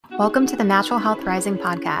Welcome to the Natural Health Rising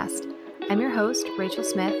podcast. I'm your host, Rachel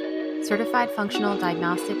Smith, certified functional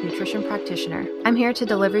diagnostic nutrition practitioner. I'm here to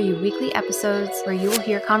deliver you weekly episodes where you will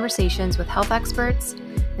hear conversations with health experts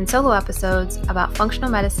and solo episodes about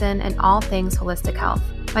functional medicine and all things holistic health.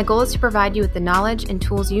 My goal is to provide you with the knowledge and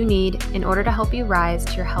tools you need in order to help you rise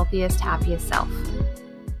to your healthiest, happiest self.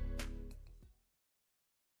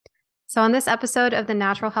 So on this episode of the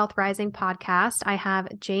Natural Health Rising podcast, I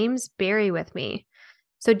have James Berry with me.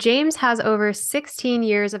 So James has over 16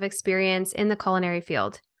 years of experience in the culinary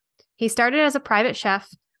field. He started as a private chef,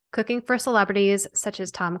 cooking for celebrities such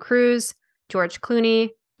as Tom Cruise, George Clooney,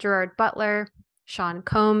 Gerard Butler, Sean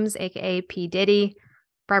Combs, aka P. Diddy,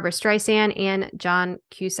 Barbra Streisand, and John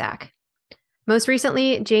Cusack. Most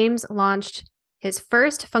recently, James launched his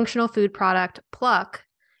first functional food product, Pluck,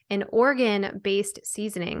 an organ-based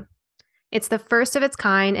seasoning. It's the first of its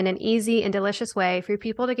kind in an easy and delicious way for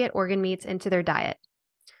people to get organ meats into their diet.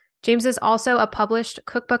 James is also a published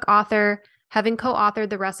cookbook author, having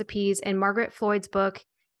co-authored the recipes in Margaret Floyd's book,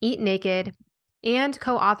 Eat Naked, and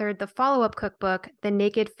co-authored the follow-up cookbook, The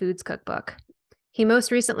Naked Foods Cookbook. He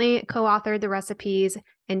most recently co-authored the recipes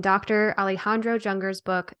in Dr. Alejandro Junger's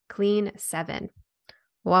book, Clean 7.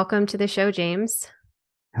 Welcome to the show, James.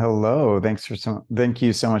 Hello. Thank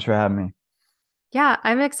you so much for having me. Yeah,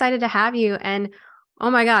 I'm excited to have you. And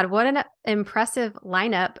oh my God, what an impressive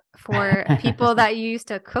lineup for people that you used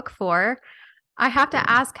to cook for. I have to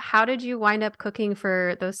ask, how did you wind up cooking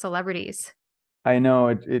for those celebrities? I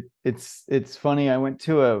know it's funny. I went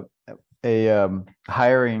to a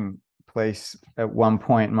hiring place at one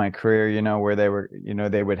point in my career, where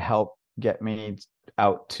they would help get me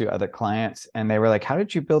out to other clients, and they were like, "How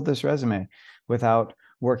did you build this resume without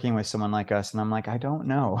working with someone like us?" And I'm like, I don't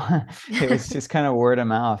know. It was just kind of word of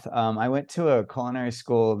mouth. I went to a culinary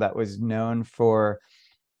school that was known for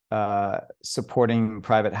supporting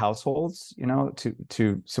private households,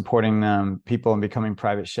 to supporting people and becoming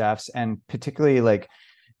private chefs, and particularly like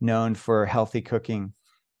known for healthy cooking.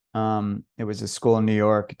 It was a school in New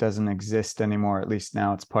York. It doesn't exist anymore. At least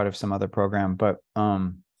now it's part of some other program. But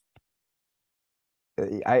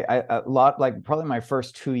probably my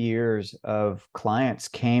first 2 years of clients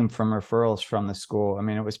came from referrals from the school. I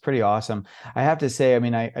mean, it was pretty awesome. I have to say, I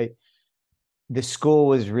mean, the school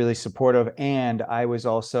was really supportive, and I was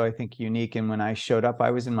also, I think, unique. And when I showed up,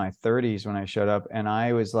 I was in my 30s when I showed up, and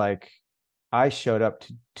I was like, I showed up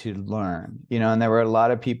to learn, and there were a lot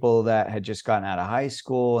of people that had just gotten out of high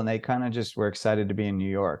school, and they kind of just were excited to be in New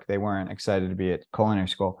York. They weren't excited to be at culinary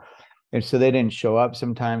school. And so they didn't show up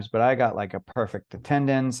sometimes, but I got like a perfect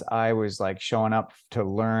attendance. I was like showing up to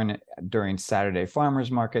learn during Saturday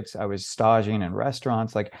farmers markets. I was staging in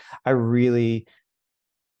restaurants. Like I really,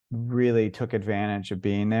 really took advantage of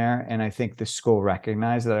being there. And I think the school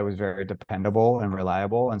recognized that I was very dependable and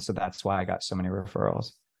reliable. And so that's why I got so many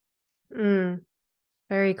referrals.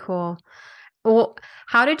 Very cool. Well,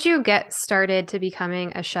 how did you get started to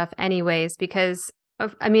becoming a chef anyways? Because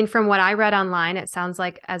from what I read online, it sounds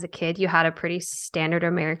like as a kid, you had a pretty standard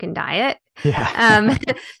American diet. Yeah.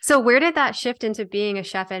 So where did that shift into being a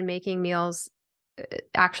chef and making meals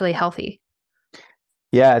actually healthy?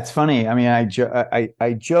 Yeah, it's funny. I mean,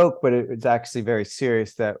 I joke, but it's actually very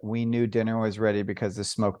serious that we knew dinner was ready because the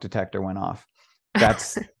smoke detector went off.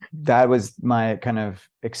 That was my kind of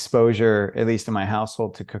exposure, at least in my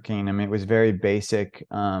household, to cooking. I mean, it was very basic.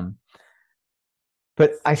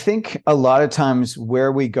 But I think a lot of times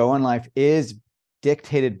where we go in life is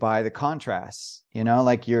dictated by the contrasts,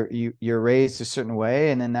 like you're raised a certain way,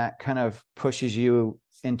 and then that kind of pushes you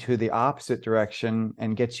into the opposite direction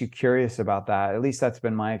and gets you curious about that. At least that's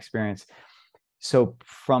been my experience. So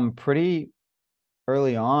from pretty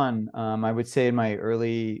early on, I would say in my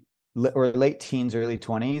late teens, early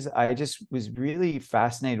 20s, I just was really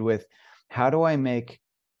fascinated with how do I make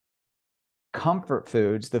comfort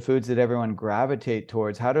foods, the foods that everyone gravitate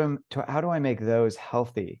towards, how do I make those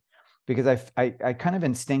healthy? Because I kind of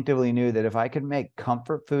instinctively knew that if I could make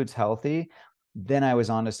comfort foods healthy, then I was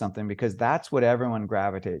onto something, because that's what everyone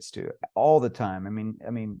gravitates to all the time. I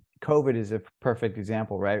mean, COVID is a perfect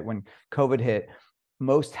example, right? When COVID hit,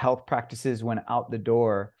 most health practices went out the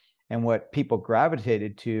door, and what people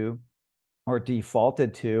gravitated to or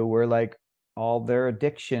defaulted to were like all their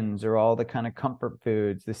addictions, or all the kind of comfort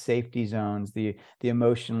foods, the safety zones, the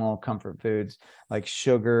emotional comfort foods like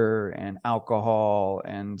sugar and alcohol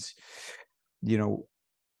and,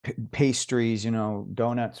 pastries,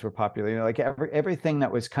 donuts were popular, like everything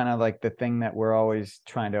that was kind of like the thing that we're always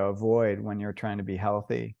trying to avoid when you're trying to be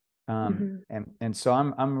healthy. And so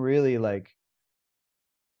I'm really like,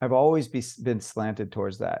 I've always been slanted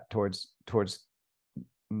towards that, towards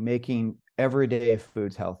making everyday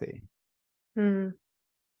food's healthy. Mm.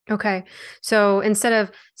 Okay. So instead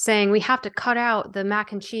of saying we have to cut out the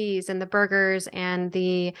mac and cheese and the burgers and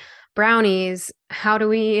the brownies, how do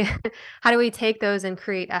we how do we take those and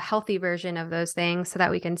create a healthy version of those things so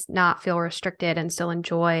that we can not feel restricted and still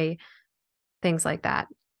enjoy things like that?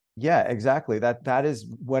 Yeah, exactly. That is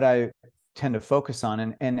what I tend to focus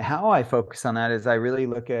on. And how I focus on that is I really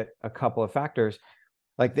look at a couple of factors.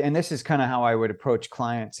 Like, and this is kind of how I would approach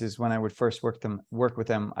clients is when I would first work with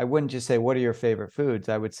them. I wouldn't just say, what are your favorite foods?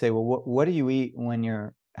 I would say, well, what do you eat when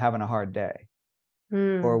you're having a hard day? Or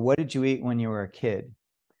Mm. what did you eat when you were a kid?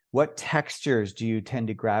 What textures do you tend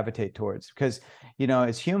to gravitate towards? Because,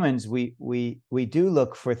 as humans, we do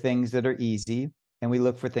look for things that are easy, and we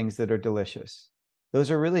look for things that are delicious.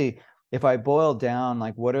 Those are really, if I boil down,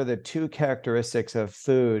 like, what are the two characteristics of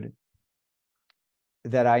food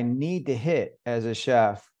that I need to hit as a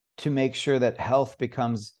chef to make sure that health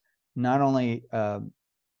becomes not only a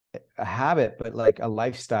habit, but like a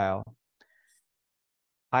lifestyle?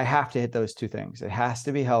 I have to hit those two things. It has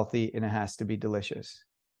to be healthy and it has to be delicious.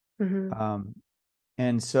 Hmm. Um,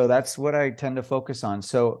 and so that's what I tend to focus on.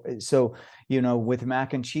 So with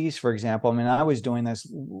mac and cheese, for example, I mean, I was doing this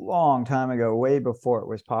long time ago, way before it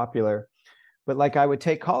was popular. But like I would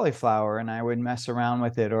take cauliflower and I would mess around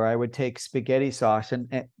with it, or I would take spaghetti sauce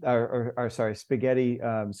or sorry, spaghetti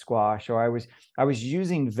squash, or I was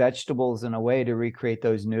using vegetables in a way to recreate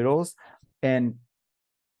those noodles, and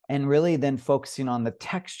really then focusing on the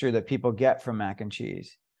texture that people get from mac and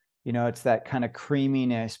cheese. It's that kind of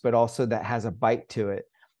creaminess, but also that has a bite to it.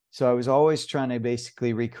 So I was always trying to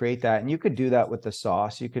basically recreate that. And you could do that with the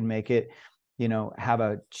sauce. You could make it, have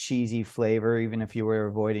a cheesy flavor, even if you were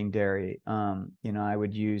avoiding dairy. I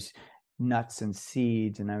would use nuts and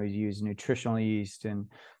seeds, and I would use nutritional yeast and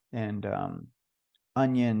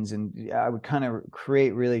onions, and I would kind of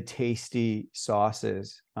create really tasty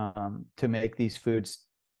sauces to make these foods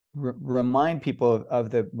remind people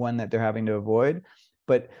of the one that they're having to avoid,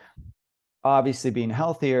 but obviously being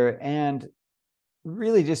healthier and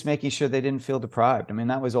really just making sure they didn't feel deprived. I mean,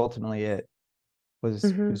 that was ultimately it, was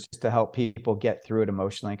Hmm. was just to help people get through it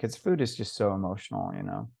emotionally, because food is just so emotional.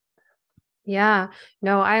 Yeah.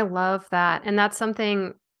 No, I love that. And that's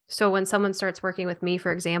something. So when someone starts working with me,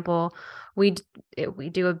 for example, we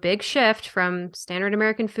do a big shift from standard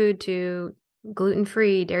American food to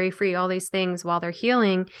gluten-free, dairy-free, all these things while they're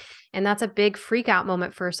healing. And that's a big freak out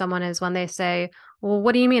moment for someone is when they say, well,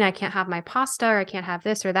 what do you mean I can't have my pasta or I can't have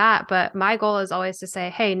this or that? But my goal is always to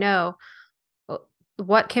say, hey, no,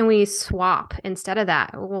 what can we swap instead of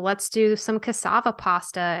that? Well, let's do some cassava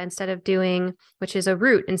pasta instead of doing, which is a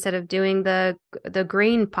root, instead of doing the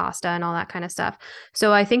grain pasta and all that kind of stuff.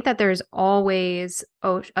 So I think that there's always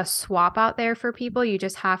a swap out there for people. You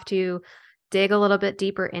just have to dig a little bit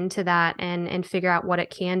deeper into that and figure out what it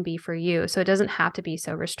can be for you. So it doesn't have to be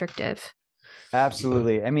so restrictive.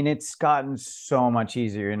 Absolutely. I mean, it's gotten so much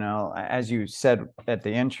easier, as you said at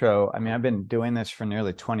the intro. I mean, I've been doing this for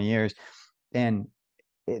nearly 20 years, and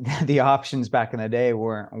the options back in the day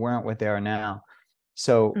weren't what they are now.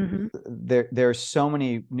 So Hmm. there's so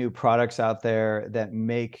many new products out there that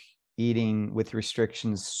make eating with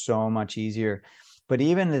restrictions so much easier. But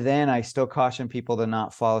even then, I still caution people to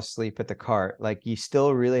not fall asleep at the cart. Like, you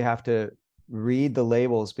still really have to read the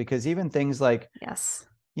labels, because even things like, Yes.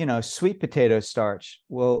 sweet potato starch.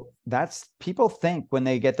 Well, that's, people think when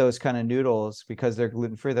they get those kind of noodles, because they're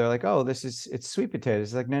gluten free, they're like, oh, it's sweet potatoes.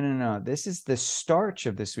 It's like, no, no, no. This is the starch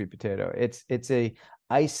of the sweet potato. It's a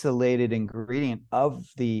isolated ingredient of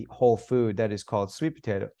the whole food that is called sweet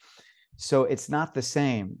potato. So it's not the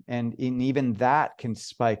same. And even that can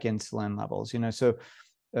spike insulin levels, so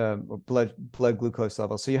blood glucose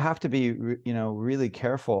levels. So you have to be, really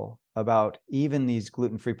careful about even these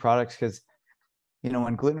gluten-free products, because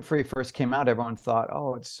when gluten-free first came out, everyone thought,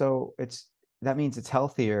 oh, that means it's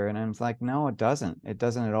healthier. And I was like, no, it doesn't. It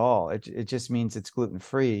doesn't at all. It just means it's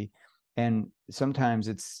gluten-free. And sometimes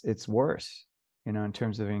it's worse, in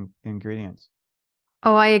terms of ingredients.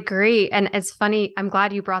 Oh, I agree. And it's funny. I'm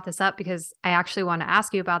glad you brought this up because I actually want to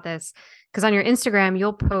ask you about this. Because on your Instagram,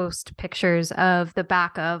 you'll post pictures of the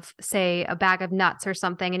back of, say, a bag of nuts or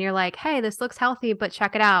something. And you're like, hey, this looks healthy, but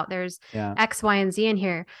check it out. There's Yeah. X, Y, and Z in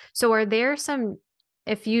here. So, are there some,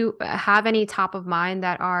 if you have any top of mind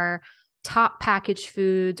that are top packaged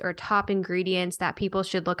foods or top ingredients that people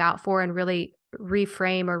should look out for and really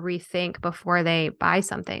reframe or rethink before they buy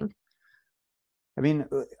something? I mean,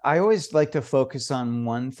 I always like to focus on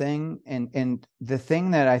one thing, and the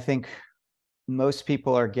thing that I think most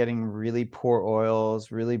people are getting really poor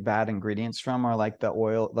oils, really bad ingredients from, are like the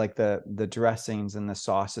oil, like the dressings and the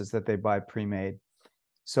sauces that they buy pre-made.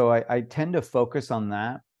 So I tend to focus on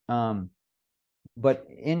that. But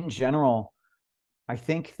in general, I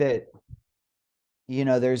think that,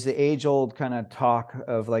 there's the age old kind of talk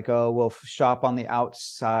of like, oh, we'll shop on the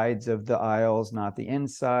outsides of the aisles, not the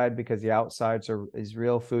inside, because the outsides is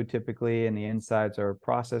real food typically, and the insides are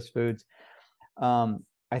processed foods.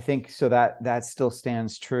 I think so that still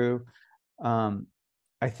stands true.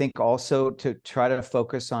 I think also to try to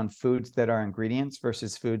focus on foods that are ingredients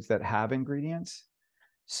versus foods that have ingredients.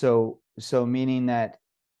 So meaning that,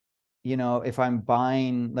 if I'm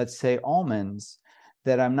buying, let's say, almonds,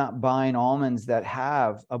 that I'm not buying almonds that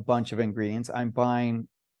have a bunch of ingredients. I'm buying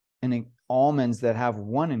almonds that have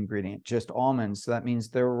one ingredient, just almonds. So that means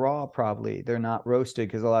they're raw, probably. They're not roasted,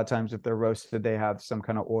 because a lot of times if they're roasted, they have some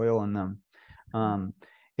kind of oil in them.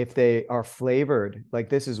 If they are flavored, like,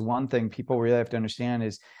 this is one thing people really have to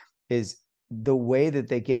understand is the way that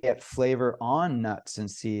they get flavor on nuts and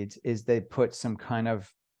seeds is they put some kind of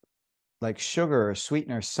like sugar or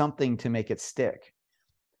sweetener, something to make it stick.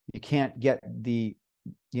 You can't get you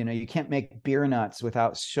can't make beer nuts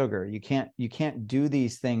without sugar. You can't do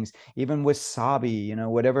these things, even wasabi,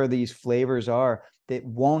 whatever these flavors are, it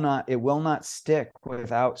will not stick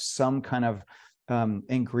without some kind of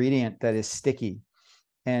ingredient that is sticky.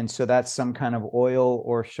 And so that's some kind of oil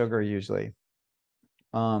or sugar usually.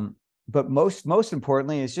 But most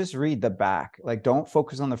importantly is just read the back. Like, don't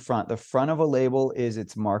focus on the front. The front of a label is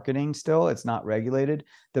its marketing still. It's not regulated.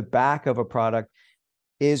 The back of a product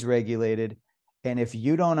is regulated. And if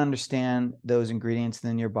you don't understand those ingredients,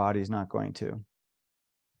 then your body's not going to.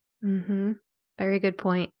 Mm-hmm. Very good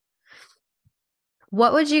point.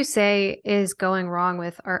 What would you say is going wrong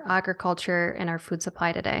with our agriculture and our food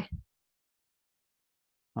supply today?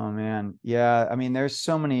 Oh man. Yeah. I mean, there's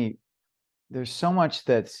so much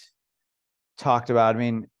that's talked about. I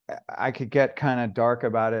mean, I could get kind of dark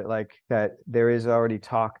about it, like that there is already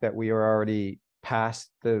talk that we are already past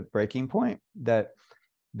the breaking point, that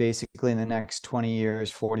basically in the next 20 years,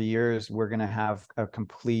 40 years, we're going to have a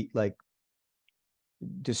complete like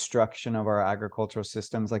destruction of our agricultural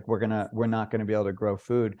systems. Like, we're not going to be able to grow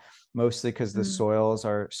food, mostly because the soils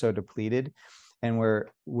are so depleted, and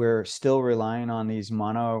we're still relying on these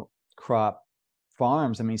monocrop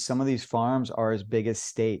farms. I mean, some of these farms are as big as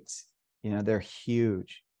states. They're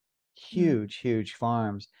huge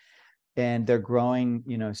farms, and they're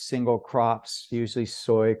growing, single crops, usually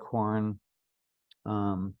soy, corn,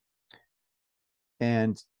 and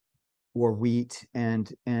or wheat,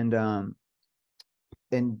 and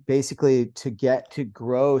basically to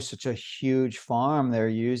grow such a huge farm, they're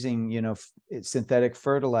using, synthetic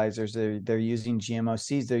fertilizers. They're using GMO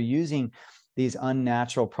seeds. They're using these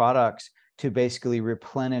unnatural products to basically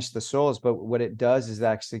replenish the soils. But what it does is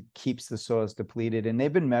actually keeps the soils depleted. And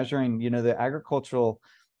they've been measuring, the agricultural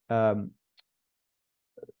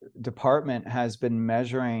department has been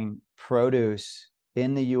measuring produce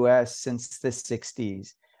in the US since the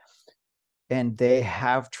 60s. And they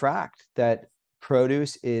have tracked that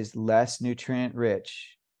produce is less nutrient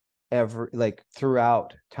rich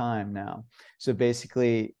throughout time now. So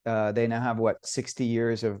basically, they now have 60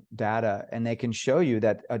 years of data, and they can show you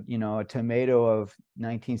that a tomato of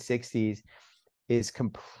 1960s is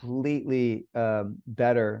completely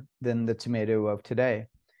better than the tomato of today.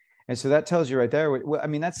 And so that tells you right there. I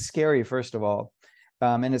mean, that's scary, first of all,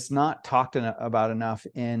 and it's not talked about enough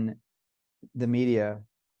in the media.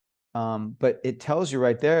 But it tells you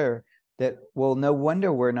right there that, well, no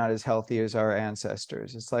wonder we're not as healthy as our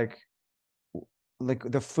ancestors. It's like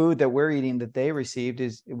the food that we're eating that they received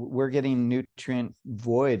we're getting nutrient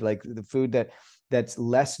void, like the food that's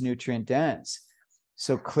less nutrient dense.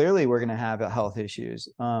 So clearly we're going to have health issues,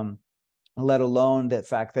 let alone the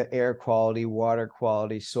fact that air quality, water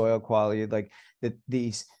quality, soil quality, like that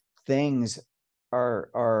these things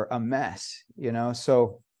are a mess,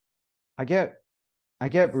 So I get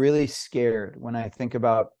really scared when I think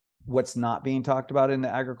about what's not being talked about in the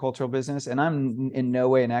agricultural business. And I'm in no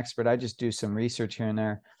way an expert. I just do some research here and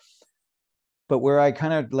there. But where I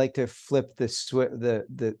kind of like to flip the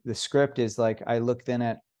script is, like, I look then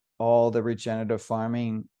at all the regenerative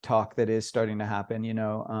farming talk that is starting to happen.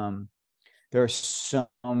 There are so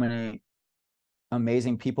many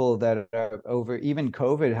amazing people that are over. Even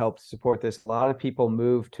COVID helped support this. A lot of people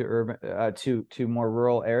moved to urban to more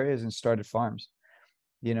rural areas and started farms.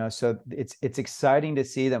 So it's exciting to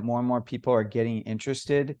see that more and more people are getting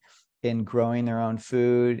interested in growing their own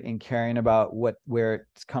food and caring about where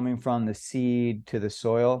it's coming from, the seed to the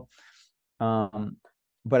soil.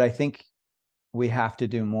 But I think we have to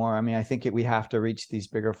do more. I mean, I think we have to reach these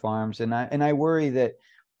bigger farms, and I worry that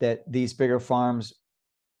these bigger farms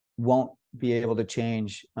won't be able to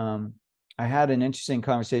change I had an interesting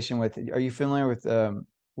conversation with, are you familiar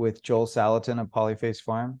with Joel Salatin of Polyface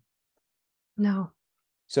Farm? No.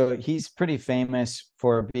 So he's pretty famous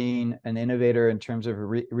for being an innovator in terms of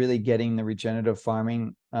really getting the regenerative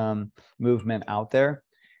farming movement out there.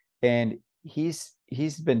 And he's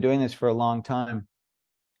been doing this for a long time.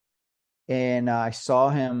 And I saw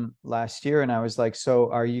him last year and I was like, so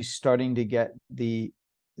are you starting to get the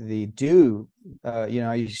due, are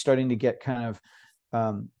you starting to get kind of,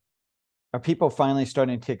 are people finally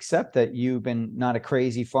starting to accept that you've been not a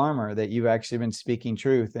crazy farmer, that you've actually been speaking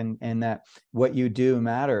truth, and that what you do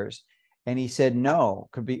matters? And he said, no,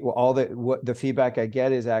 could be all what the feedback I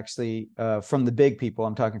get is actually from the big people.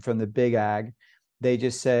 I'm talking from the big ag. They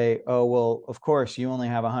just say, oh, well, of course you only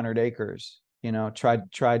have 100 acres,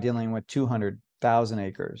 try dealing with 200,000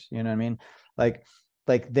 acres. You know what I mean? Like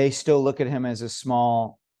they still look at him as a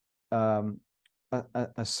small, a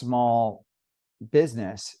small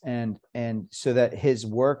business, and so that his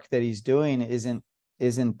work that he's doing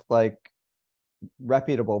isn't like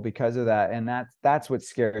reputable because of that. And that's what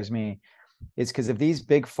scares me, is because if these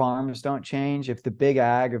big farms don't change, if the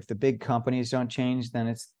big companies don't change,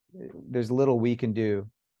 then there's little we can do.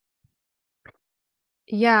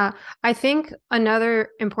 Yeah, I think another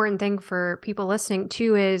important thing for people listening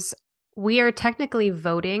too is we are technically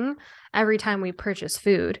voting every time we purchase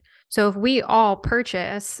food. So if we all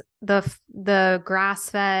purchase the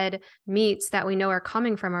grass-fed meats that we know are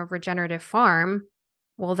coming from a regenerative farm,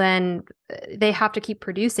 well, then they have to keep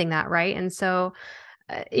producing that, right? And so,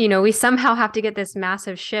 we somehow have to get this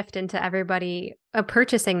massive shift into everybody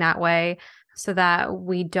purchasing that way so that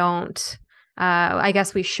we don't, I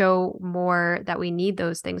guess we show more that we need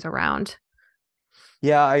those things around.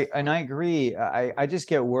 Yeah, I agree. I just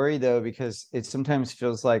get worried though, because it sometimes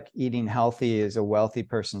feels like eating healthy is a wealthy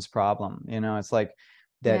person's problem. It's like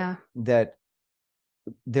Yeah. that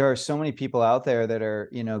there are so many people out there that are,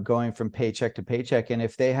 going from paycheck to paycheck. And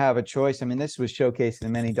if they have a choice, I mean, this was showcased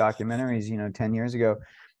in many documentaries, 10 years ago.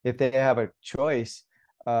 If they have a choice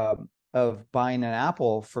of buying an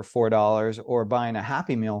apple for $4 or buying a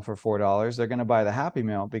Happy Meal for $4, they're going to buy the Happy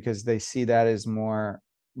Meal because they see that as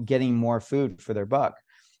getting more food for their buck.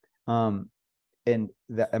 And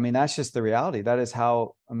I mean, that's just the reality. That is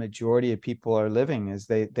how a majority of people are living, is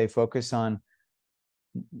they focus on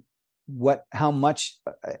how much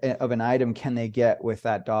of an item can they get with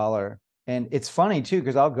that dollar. And it's funny too,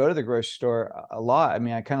 because I'll go to the grocery store a lot. I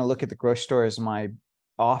mean, I kind of look at the grocery store as my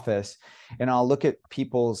office, and I'll look at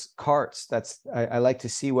people's carts. I like to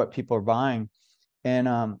see what people are buying. And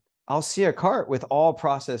I'll see a cart with all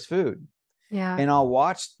processed food. Yeah. And I'll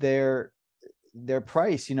watch their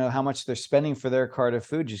price, how much they're spending for their cart of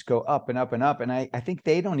food, just go up and up and up. And I think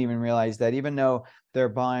they don't even realize that, even though they're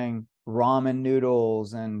buying ramen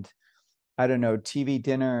noodles and, I don't know, TV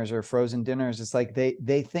dinners or frozen dinners, it's like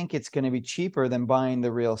they think it's going to be cheaper than buying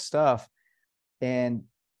the real stuff. And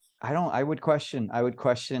I would question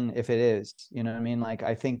if it is. You know what I mean? Like,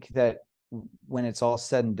 I think that when it's all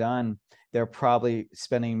said and done, they're probably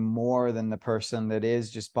spending more than the person that is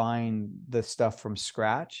just buying the stuff from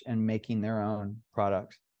scratch and making their own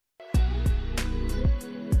products.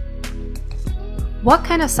 What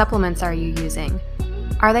kind of supplements are you using?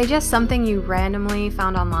 Are they just something you randomly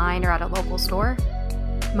found online or at a local store?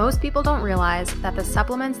 Most people don't realize that the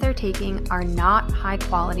supplements they're taking are not high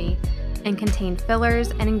quality and contain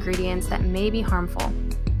fillers and ingredients that may be harmful.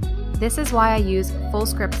 This is why I use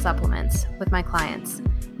Fullscript supplements with my clients,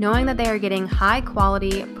 knowing that they are getting high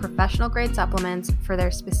quality, professional grade supplements for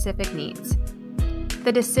their specific needs.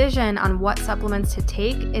 The decision on what supplements to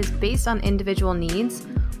take is based on individual needs,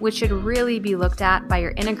 which should really be looked at by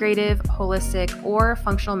your integrative, holistic, or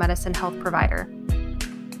functional medicine health provider.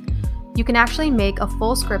 You can actually make a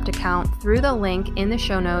Fullscript account through the link in the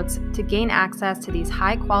show notes to gain access to these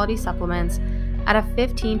high-quality supplements at a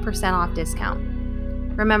 15% off discount.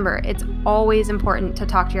 Remember, it's always important to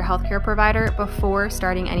talk to your healthcare provider before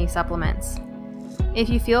starting any supplements. If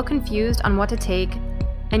you feel confused on what to take,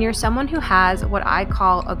 and you're someone who has what I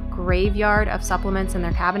call a graveyard of supplements in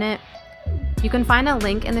their cabinet, you can find a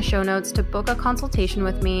link in the show notes to book a consultation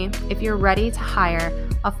with me if you're ready to hire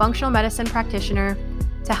a functional medicine practitioner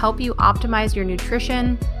to help you optimize your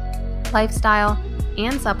nutrition, lifestyle,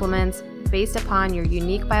 and supplements based upon your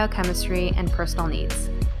unique biochemistry and personal needs.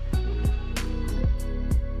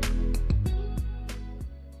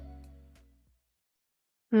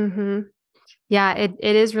 Yeah, it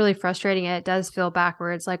is really frustrating. It does feel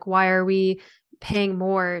backwards. Like, why are we paying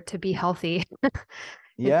more to be healthy?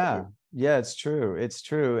 Yeah. Yeah, it's true. It's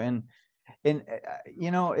true. And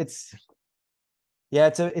it's Yeah,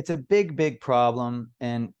 it's a big problem,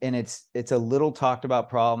 and it's a little talked about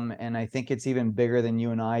problem, and I think it's even bigger than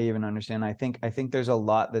you and I even understand. I think there's a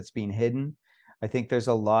lot that's being hidden. I think there's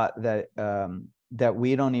a lot that that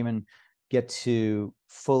we don't even get to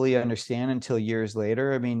fully understand until years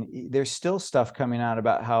later. I mean, there's still stuff coming out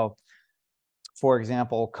about how, for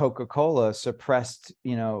example, Coca-Cola suppressed,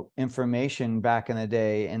 information back in the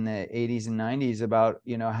day in the 80s and 90s about,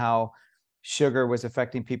 how sugar was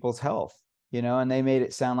affecting people's health, and they made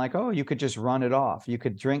it sound like, oh, you could just run it off. You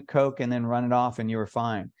could drink Coke and then run it off and you were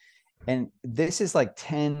fine. And this is like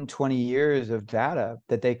 10, 20 years of data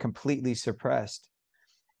that they completely suppressed.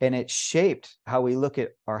 And it shaped how we look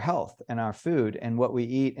at our health and our food and what we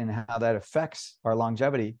eat and how that affects our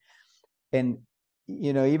longevity. And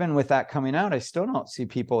even with that coming out, I still don't see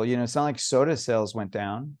people, it's not like soda sales went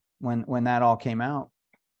down when that all came out.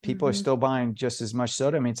 People are still buying just as much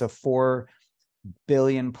soda. I mean, it's a 4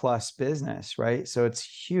 billion plus business, right? So it's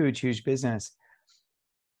huge business.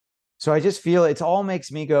 So I just feel it's all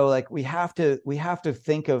makes me go like, we have to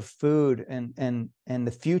think of food and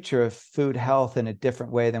the future of food health in a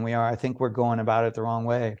different way than we are. I think we're going about it the wrong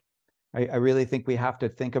way. I really think we have to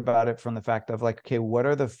think about it from the fact of like, okay, what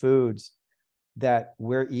are the foods that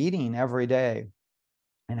we're eating every day,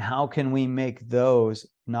 and how can we make those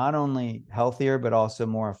not only healthier but also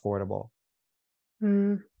more affordable?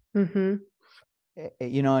 Mm-hmm.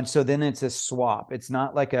 And so then it's a swap. It's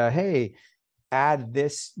not like a, hey, add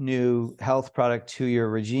this new health product to your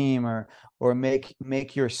regime, or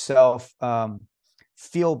make yourself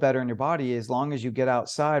feel better in your body as long as you get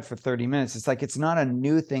outside for 30 minutes. It's like, it's not a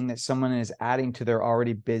new thing that someone is adding to their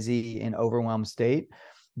already busy and overwhelmed state,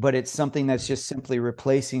 but it's something that's just simply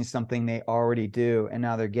replacing something they already do, and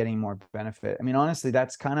now they're getting more benefit. I mean, honestly,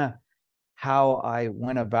 that's kind of how I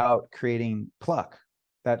went about creating Pluck.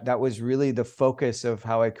 That was really the focus of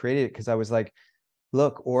how I created it, because I was like,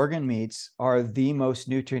 look, organ meats are the most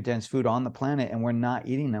nutrient dense food on the planet, and we're not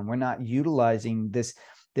eating them. We're not utilizing this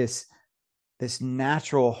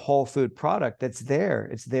natural whole food product that's there.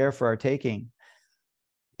 It's there for our taking,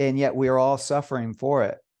 and yet we are all suffering for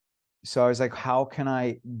it. So I was like, how can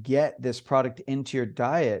I get this product into your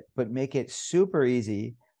diet, but make it super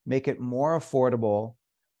easy, make it more affordable,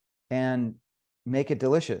 and make it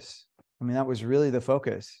delicious? I mean, that was really the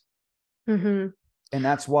focus. And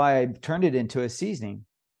that's why I turned it into a seasoning,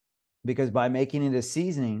 because by making it a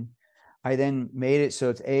seasoning, I then made it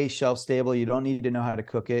so it's shelf stable. You don't need to know how to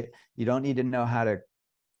cook it. You don't need to know how to,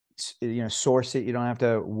 source it. You don't have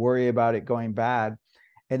to worry about it going bad.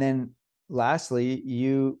 And then lastly,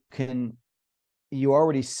 you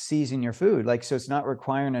already season your food. Like, so it's not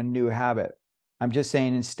requiring a new habit. I'm just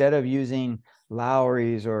saying, instead of using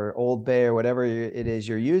Lawry's or Old Bay or whatever it is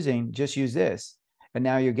you're using, just use this. And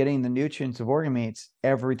now you're getting the nutrients of organ meats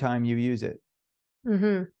every time you use it.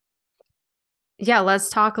 Yeah, let's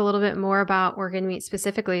talk a little bit more about organ meat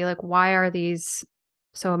specifically. Like, why are these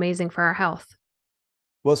so amazing for our health?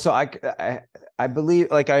 Well, so I believe,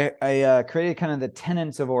 like, I created kind of the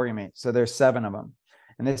tenets of organ meat. So there's 7 of them.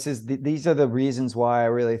 And these are the reasons why I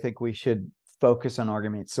really think we should focus on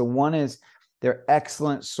organ meat. So one is they're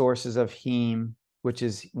excellent sources of heme, which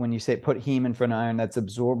is, when you say put heme in front of iron, that's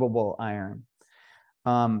absorbable iron.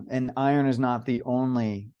 And iron is not the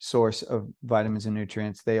only source of vitamins and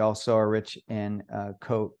nutrients. They also are rich in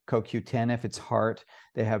CoQ10 if it's heart.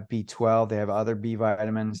 They have B12. They have other B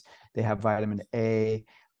vitamins. They have vitamin A.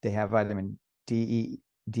 They have vitamin D,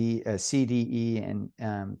 C, D, E,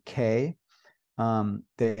 and K.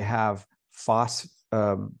 They have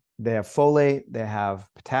they have folate. They have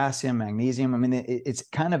potassium, magnesium. I mean, it's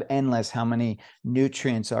kind of endless how many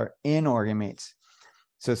nutrients are in organ meats.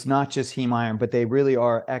 So it's not just heme iron, but they really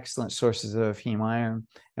are excellent sources of heme iron.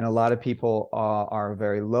 And a lot of people are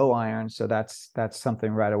very low iron. So that's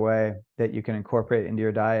something right away that you can incorporate into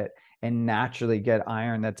your diet and naturally get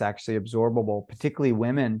iron that's actually absorbable, particularly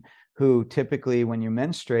women who typically, when you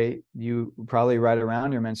menstruate, you probably right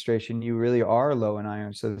around your menstruation, you really are low in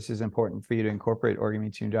iron. So this is important for you to incorporate organ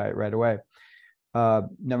meats in your diet right away.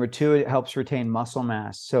 Number 2, it helps retain muscle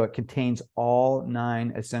mass. So it contains all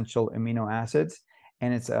 9 essential amino acids,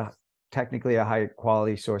 and it's technically a high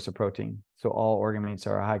quality source of protein. So all organ meats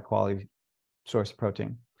are a high quality source of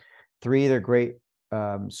protein. 3, they're great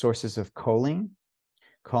sources of choline.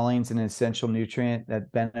 Choline is an essential nutrient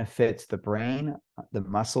that benefits the brain, the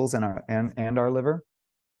muscles, and our liver.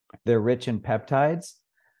 They're rich in peptides.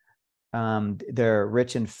 They're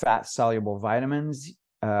rich in fat soluble vitamins.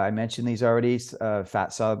 I mentioned these already.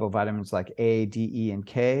 Fat soluble vitamins like A, D, E, and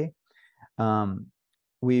K.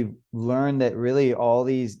 We've learned that really all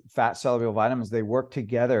these fat soluble vitamins, they work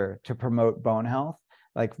together to promote bone health.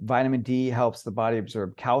 Like vitamin D helps the body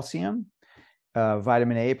absorb calcium.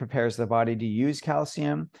 Vitamin A prepares the body to use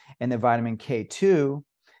calcium, and the vitamin K2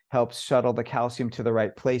 helps shuttle the calcium to the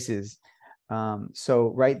right places.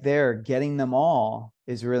 So right there, getting them all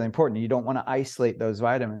is really important. You don't want to isolate those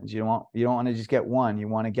vitamins. You don't want to just get one. You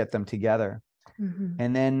want to get them together. Mm-hmm.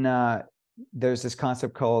 And then there's this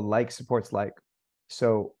concept called like supports like.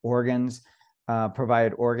 So organs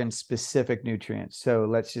provide organ-specific nutrients. So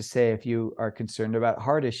let's just say if you are concerned about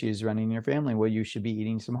heart issues running in your family, well, you should be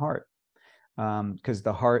eating some heart. Because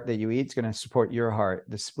the heart that you eat is going to support your heart.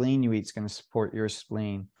 The spleen you eat is going to support your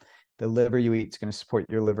spleen. The liver you eat is going to support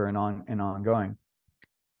your liver and ongoing.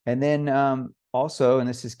 And then also, and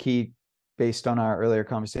this is key based on our earlier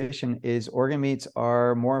conversation, is organ meats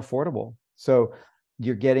are more affordable. So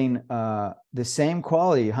you're getting the same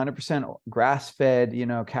quality, 100%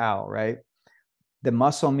 grass-fed, cow, right? The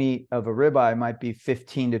muscle meat of a ribeye might be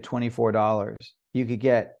 $15 to $24. You could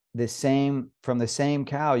get from the same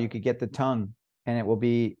cow, you could get the tongue, and it will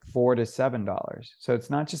be $4 to $7. So it's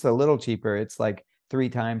not just a little cheaper, it's like 3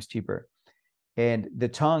 times cheaper. And the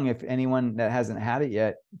tongue, if anyone that hasn't had it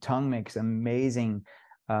yet, tongue makes amazing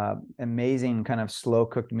kind of slow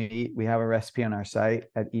cooked meat. We have a recipe on our site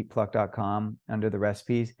at eatpluck.com under the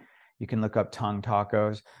recipes. You can look up tongue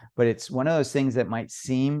tacos, but it's one of those things that might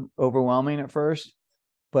seem overwhelming at first,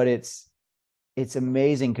 but it's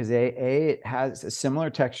amazing because it has a similar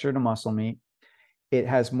texture to muscle meat. It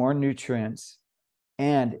has more nutrients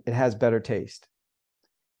and it has better taste.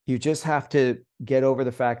 You just have to get over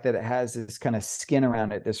the fact that it has this kind of skin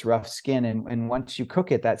around it, this rough skin. And once you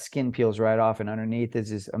cook it, that skin peels right off. And underneath is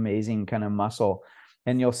this amazing kind of muscle.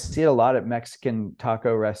 And you'll see it a lot at Mexican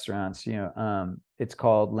taco restaurants. It's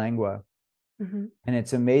called lengua. Mm-hmm. And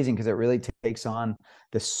it's amazing because it really takes on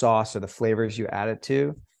the sauce or the flavors you add it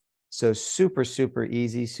to. So super, super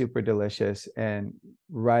easy, super delicious. And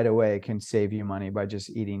right away can save you money by just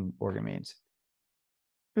eating organ meats.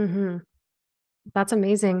 Mm-hmm. That's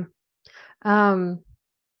amazing.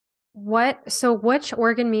 Which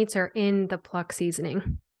organ meats are in the Pluck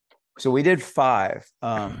seasoning? So we did 5.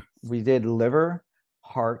 We did liver,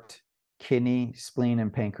 heart, kidney, spleen,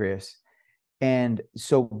 and pancreas. And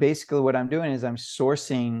so basically what I'm doing is I'm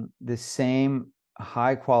sourcing the same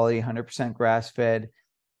high quality, 100% grass-fed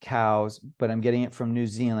cows, but I'm getting it from New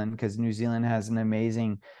Zealand because New Zealand has an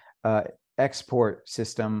amazing export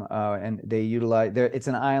system, and they utilize it's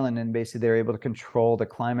an island, and basically they're able to control the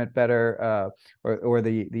climate better, or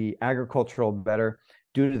the agricultural better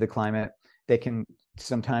due to the climate. They can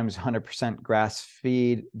sometimes 100% grass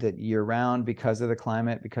feed the year round because of the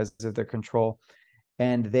climate, because of their control.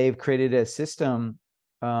 And they've created a system,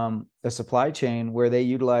 a supply chain where they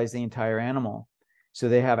utilize the entire animal. So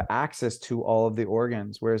they have access to all of the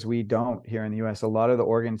organs, whereas we don't here in the US. A lot of the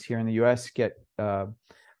organs here in the US get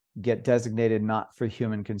designated not for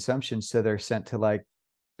human consumption, so they're sent to like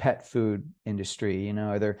pet food industry.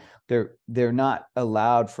 They're not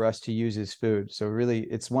allowed for us to use as food. So really,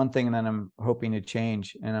 it's one thing that I'm hoping to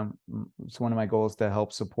change, and it's one of my goals to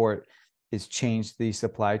help support is change the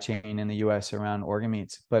supply chain in the US around organ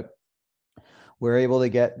meats. But we're able to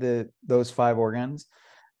get those 5 organs.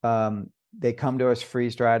 They come to us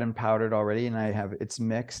freeze dried and powdered already, and it's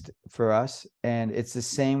mixed for us, and it's the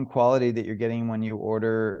same quality that you're getting when you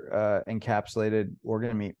order encapsulated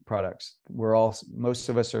organ meat products. Most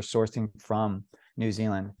of us are sourcing from New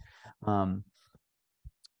Zealand,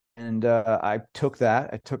 and I took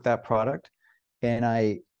that product and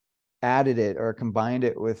I added it or combined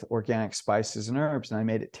it with organic spices and herbs, and I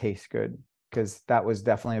made it taste good, because that was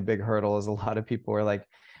definitely a big hurdle, as a lot of people were like,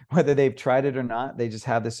 whether they've tried it or not, they just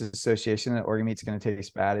have this association that organ meat's going to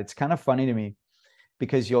taste bad. It's kind of funny to me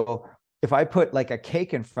because if I put like a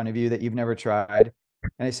cake in front of you that you've never tried,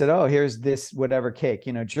 and I said, oh, here's this whatever cake,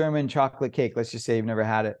 German chocolate cake, let's just say you've never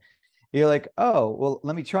had it. You're like, oh, well,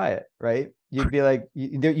 let me try it, right? You'd be like,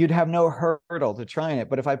 you'd have no hurdle to trying it.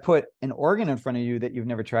 But if I put an organ in front of you that you've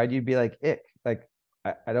never tried, you'd be like, ick, like,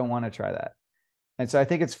 I don't want to try that. And so I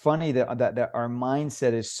think it's funny that our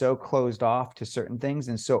mindset is so closed off to certain things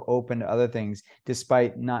and so open to other things,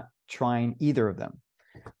 despite not trying either of them.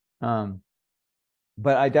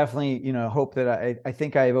 But I definitely, hope that I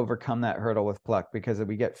think I've overcome that hurdle with Pluck, because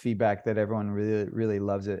we get feedback that everyone really, really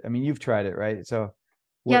loves it. I mean, you've tried it, right? So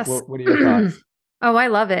yes. What are your thoughts? Oh, I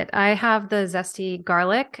love it. I have the zesty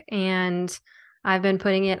garlic, and I've been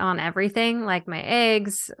putting it on everything, like my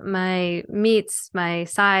eggs, my meats, my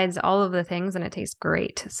sides, all of the things, and it tastes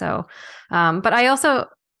great. So, but I also,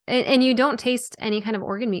 and you don't taste any kind of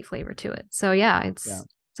organ meat flavor to it. So yeah, it's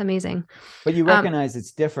amazing. But you recognize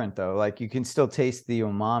it's different though. Like you can still taste the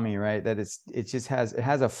umami, right? That it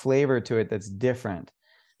has a flavor to it that's different.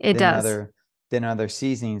 It than does. other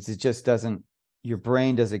seasonings. It just doesn't, your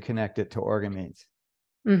brain doesn't connect it to organ meats.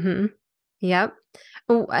 Mm-hmm. Yep.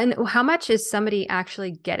 Oh, and how much is somebody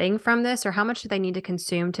actually getting from this, or how much do they need to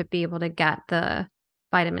consume to be able to get the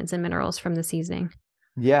vitamins and minerals from the seasoning?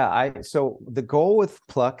 Yeah, so the goal with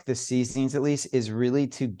Pluck, the seasonings at least, is really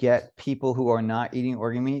to get people who are not eating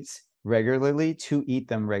organ meats regularly to eat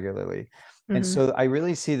them regularly. And Mm-hmm. so I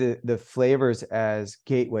really see the flavors as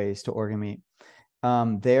gateways to organ meat.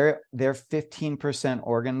 They're 15%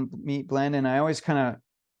 organ meat blend, and I always kind of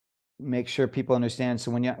make sure people understand.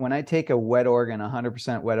 So when I take a wet organ,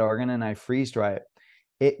 100% wet organ, and I freeze dry it,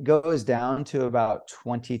 it goes down to about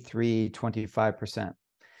 23, 25%.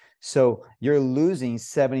 So you're losing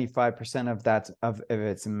 75% of that of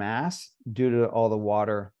its mass due to all the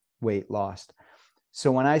water weight lost.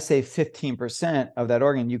 So when I say 15% of that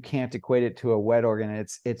organ, you can't equate it to a wet organ.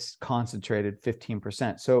 It's concentrated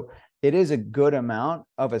 15%. So it is a good amount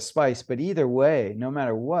of a spice, but either way, no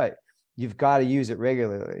matter what, you've got to use it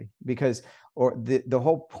regularly, because or the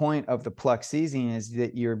whole point of the Pluck seasoning is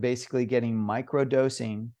that you're basically getting micro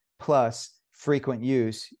dosing plus frequent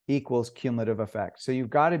use equals cumulative effect. So you've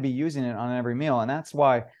got to be using it on every meal. And that's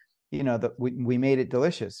why, we made it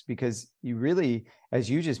delicious, because you really, as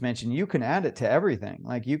you just mentioned, you can add it to everything.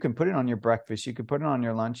 Like you can put it on your breakfast, you could put it on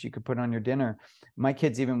your lunch, you could put it on your dinner. My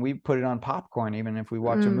kids, we put it on popcorn, even if we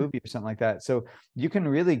watch a movie or something like that. So you can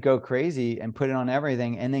really go crazy and put it on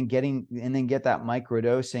everything, and then get that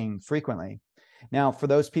microdosing frequently. Now, for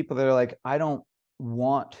those people that are like, I don't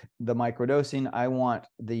want the microdosing, I want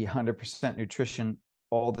the 100% nutrition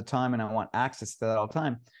all the time, and I want access to that all the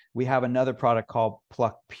time, we have another product called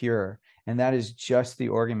Pluck Pure, and that is just the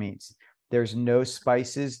organ meats. There's no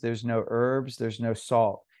spices, there's no herbs, there's no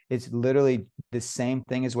salt. It's literally the same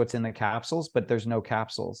thing as what's in the capsules, but there's no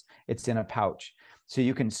capsules. It's in a pouch. So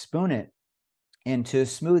you can spoon it into a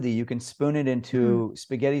smoothie, you can spoon it into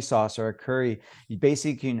spaghetti sauce or a curry. You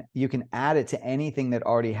can add it to anything that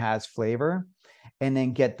already has flavor, and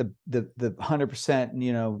then get the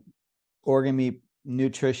 100% organ meat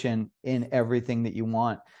nutrition in everything that you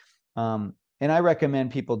want. And I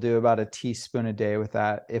recommend people do about a teaspoon a day with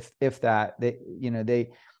that. If that,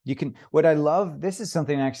 you can, what I love, this is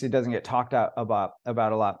something that actually doesn't get talked about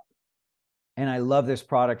a lot. And I love this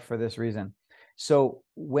product for this reason. So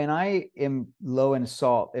when I am low in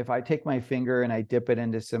salt, if I take my finger and I dip it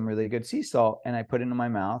into some really good sea salt and I put it into my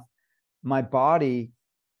mouth, my body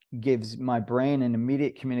gives my brain an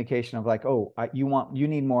immediate communication of like, oh, you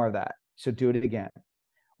need more of that, so do it again.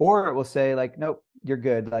 Or it will say like, nope, you're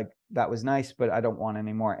good, like that was nice, but I don't want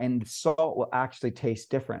any more. And salt will actually taste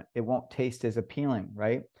different. It won't taste as appealing,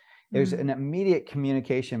 right? There's an immediate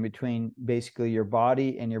communication between basically your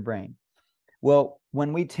body and your brain. Well,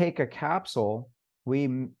 when we take a capsule,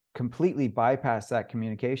 we completely bypass that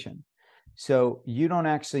communication. So you don't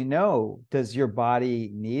actually know, does your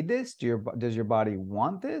body need this? Does your body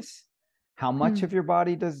want this? How much does your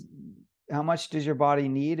body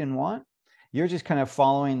need and want? You're just kind of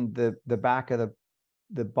following the back of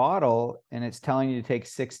the bottle, and it's telling you to take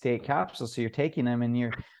 6 to 8 capsules. So you're taking them,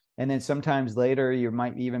 and then sometimes later you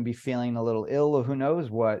might even be feeling a little ill, or who knows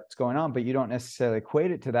what's going on, but you don't necessarily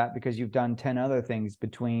equate it to that because you've done 10 other things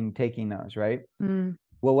between taking those, right?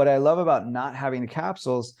 Well, what I love about not having the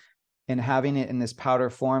capsules and having it in this powder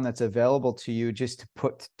form that's available to you, just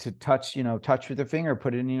to touch with your finger,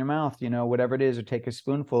 put it in your mouth, whatever it is, or take a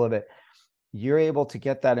spoonful of it, you're able to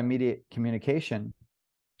get that immediate communication.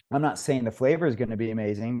 I'm not saying the flavor is going to be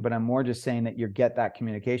amazing, but I'm more just saying that you get that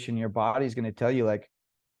communication. Your body's going to tell you like,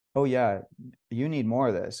 oh yeah, you need more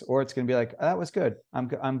of this. Or it's going to be like, oh, that was good.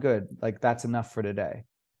 I'm good. Like that's enough for today.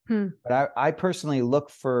 But I personally look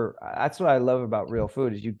for, that's what I love about real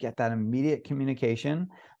food, is you get that immediate communication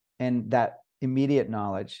and that immediate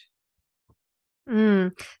knowledge.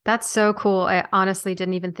 That's so cool. I honestly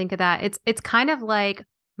didn't even think of that. It's kind of like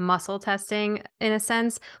muscle testing in a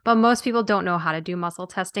sense, but most people don't know how to do muscle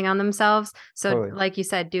testing on themselves. So Totally. like you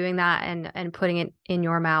said, doing that and putting it in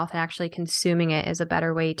your mouth and actually consuming it is a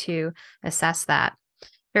better way to assess that.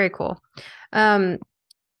 Very cool.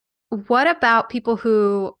 What about people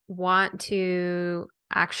who want to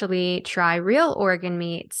actually try real organ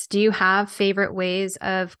meats? Do you have favorite ways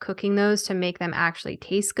of cooking those to make them actually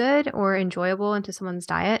taste good or enjoyable into someone's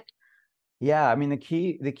diet? Yeah, I mean the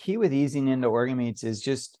key with easing into organ meats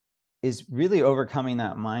is really overcoming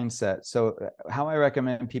that mindset. So how I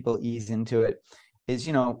recommend people ease into it is,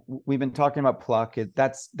 we've been talking about Pluck.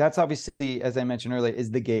 That's obviously, as I mentioned earlier, is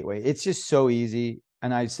the gateway. It's just so easy,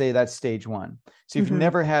 and I'd say that's stage one. So if you've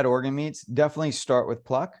never had organ meats, definitely start with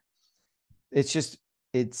Pluck. It's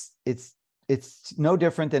it's no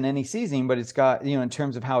different than any seasoning, but it's got, in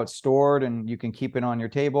terms of how it's stored, and you can keep it on your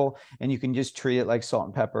table, and you can just treat it like salt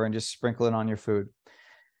and pepper and just sprinkle it on your food.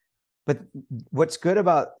 But what's good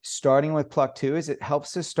about starting with Pluck too is it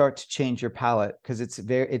helps to start to change your palate, because it's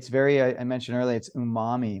very, I mentioned earlier, it's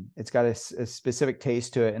umami. It's got a specific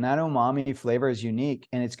taste to it, and that umami flavor is unique,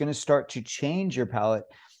 and it's going to start to change your palate.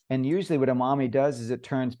 And usually what umami does is it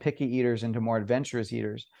turns picky eaters into more adventurous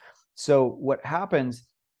eaters. So what happens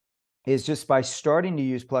is, just by starting to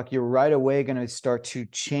use Pluck, you're right away going to start to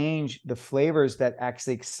change the flavors that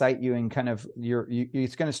actually excite you, and kind of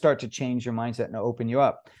it's going to start to change your mindset and open you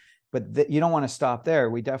up. But you don't want to stop there.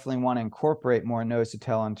 We definitely want to incorporate more nose to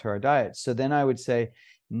tail into our diet. So then I would say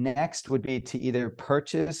next would be to either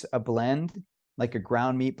purchase a blend, like a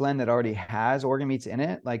ground meat blend that already has organ meats in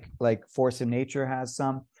it, like Force of Nature has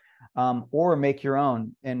some, or make your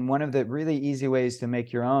own. And one of the really easy ways to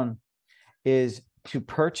make your own is to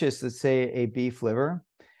purchase, let's say, a beef liver,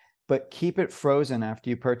 but keep it frozen after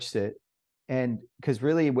you purchase it. And because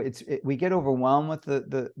really we get overwhelmed with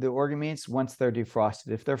the organ meats once they're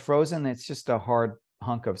defrosted. If they're frozen, it's just a hard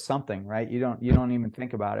hunk of something, right? You don't even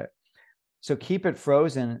think about it. So keep it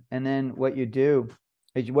frozen. And then what you do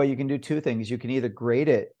is, well, you can do two things. You can either grate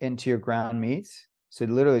it into your ground meats. So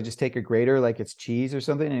literally just take a grater, like it's cheese or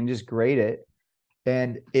something, and just grate it.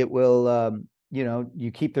 And it will,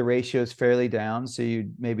 you keep the ratios fairly down. So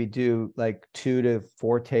you maybe do like 2 to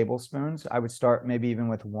 4 tablespoons. I would start maybe even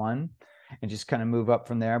with 1 and just kind of move up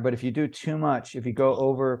from there. But if you do too much, if you go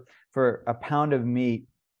over, for a pound of meat,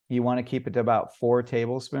 you want to keep it to about 4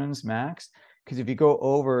 tablespoons max. Because if you go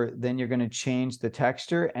over, then you're going to change the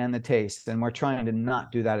texture and the taste. And we're trying to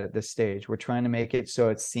not do that at this stage. We're trying to make it so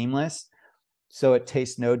it's seamless, so it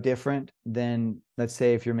tastes no different than, let's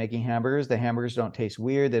say, if you're making hamburgers. The hamburgers don't taste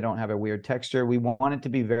weird. They don't have a weird texture. We want it to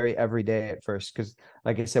be very everyday at first, because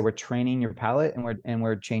like I said, we're training your palate, and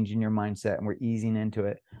we're changing your mindset, and we're easing into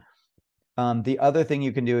it. The other thing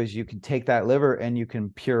you can do is you can take that liver and you can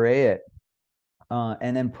puree it,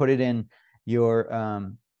 and then put it in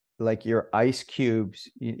your like your ice cubes,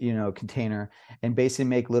 container, and basically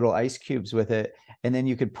make little ice cubes with it. And then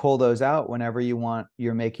you could pull those out whenever you want.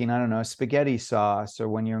 You're making, I don't know, spaghetti sauce, or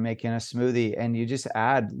when you're making a smoothie, and you just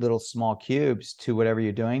add little small cubes to whatever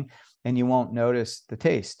you're doing, and you won't notice the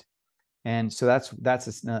taste. And so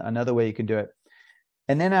that's another way you can do it.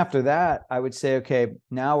 And then after that, I would say, okay,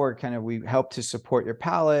 now we help to support your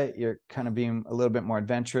palate. You're kind of being a little bit more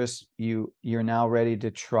adventurous. You're now ready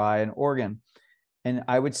to try an organ. And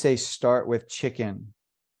I would say start with chicken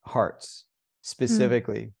hearts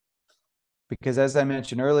specifically, because as I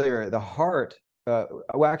mentioned earlier, the heart,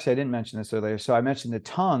 well, actually, I didn't mention this earlier. So I mentioned the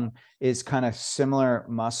tongue is kind of similar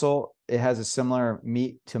muscle. It has a similar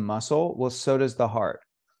meat to muscle. Well, so does the heart.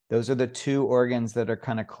 Those are the 2 organs that are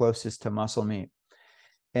kind of closest to muscle meat.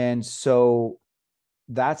 And so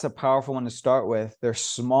that's a powerful one to start with. They're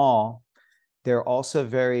small. They're also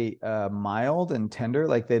very mild and tender.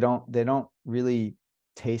 Like they don't really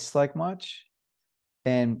taste like much,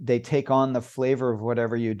 and they take on the flavor of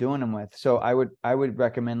whatever you're doing them with. So I would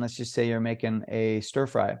recommend, let's just say you're making a stir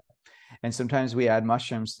fry, and sometimes we add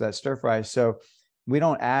mushrooms to that stir fry. So we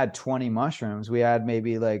don't add 20 mushrooms. We add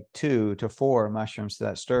maybe like 2 to 4 mushrooms to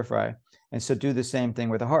that stir fry. And so do the same thing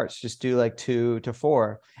with the hearts. Just do like 2 to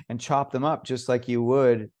 4 and chop them up just like you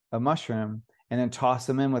would a mushroom, and then toss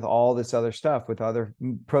them in with all this other stuff, with other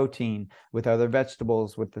protein, with other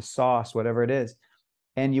vegetables, with the sauce, whatever it is.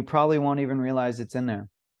 And you probably won't even realize it's in there.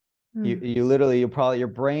 You literally, your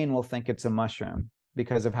brain will think it's a mushroom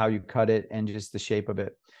because of how you cut it and just the shape of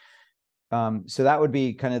it. So that would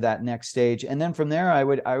be kind of that next stage. And then from there, I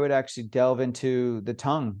would actually delve into the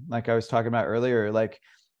tongue, like I was talking about earlier. Like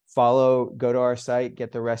go to our site,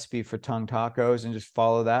 get the recipe for tongue tacos, and just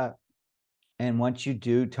follow that. And once you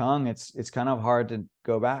do tongue, it's kind of hard to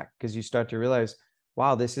go back, because you start to realize,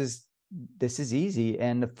 wow, this is easy,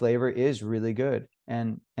 and the flavor is really good,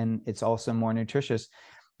 and it's also more nutritious.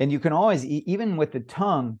 And you can always even with the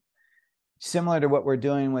tongue, similar to what we're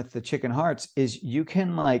doing with the chicken hearts, is you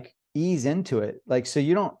can like ease into it. Like, so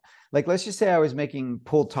you don't, like, let's just say I was making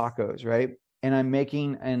pulled tacos, right? And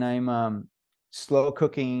I'm slow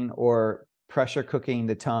cooking or pressure cooking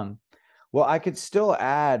the tongue. Well, I could still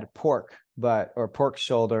add pork butt or pork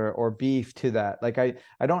shoulder or beef to that. Like I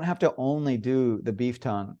don't have to only do the beef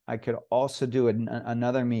tongue. I could also do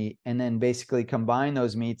another meat, and then basically combine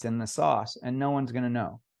those meats in the sauce, and no one's going to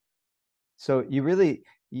know. So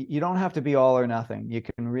you don't have to be all or nothing. You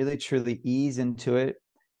can really truly ease into it,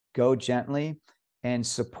 go gently, and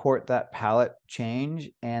support that palate change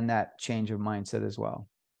and that change of mindset as well.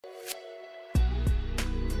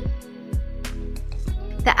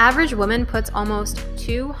 The average woman puts almost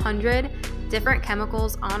 200 different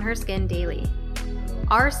chemicals on her skin daily.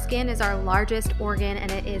 Our skin is our largest organ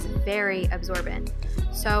and it is very absorbent.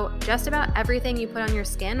 So just about everything you put on your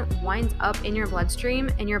skin winds up in your bloodstream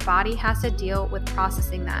and your body has to deal with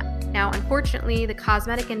processing that. Now, unfortunately, the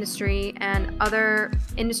cosmetic industry and other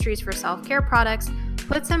industries for self-care products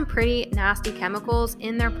put some pretty nasty chemicals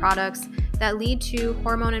in their products that lead to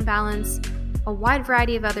hormone imbalance, a wide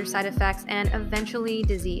variety of other side effects, and eventually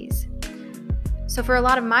disease. So for a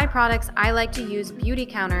lot of my products, I like to use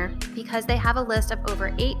Beautycounter because they have a list of over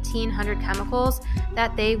 1,800 chemicals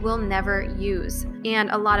that they will never use.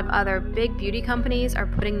 And a lot of other big beauty companies are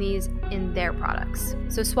putting these in their products.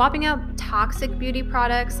 So swapping out toxic beauty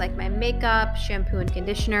products like my makeup, shampoo and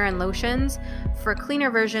conditioner, and lotions for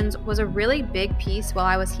cleaner versions was a really big piece while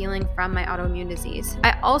I was healing from my autoimmune disease.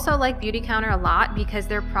 I also like Beautycounter a lot because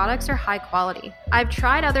their products are high quality. I've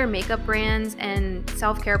tried other makeup brands and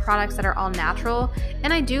self-care products that are all natural,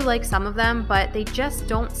 and I do like some of them, but they just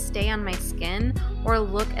don't stay on my skin or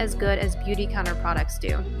look as good as Beautycounter products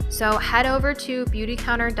do. So head over to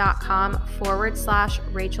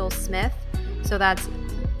beautycounter.com/Rachel Smith. So that's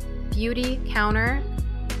Beautycounter,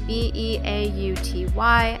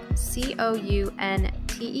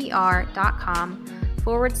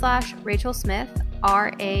 BeautyCounter.com/Rachel Smith,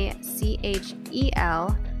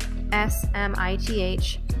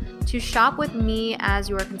 RachelSmith, to shop with me as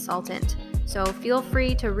your consultant. So feel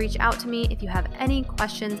free to reach out to me if you have any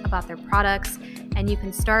questions about their products, and you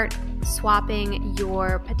can start swapping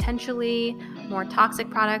your potentially more toxic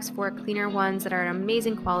products for cleaner ones that are an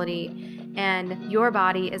amazing quality, and your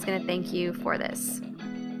body is going to thank you for this.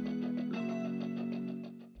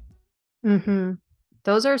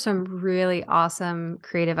 Those are some really awesome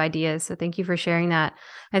creative ideas. So thank you for sharing that.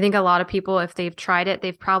 I think a lot of people, if they've tried it,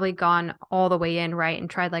 they've probably gone all the way in, right? And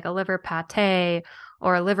tried like a liver pate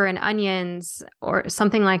or liver and onions or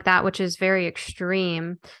something like that, which is very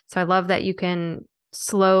extreme. So I love that you can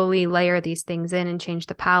slowly layer these things in and change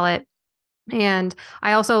the palette. And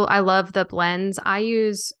I love the blends.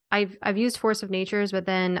 I've used Force of Nature's, but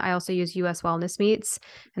then I also use US Wellness Meats,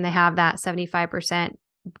 and they have that 75%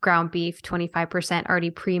 ground beef, 25%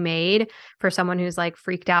 already pre-made for someone who's like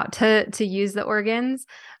freaked out to use the organs.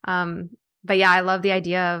 But yeah, I love the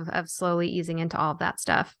idea of slowly easing into all of that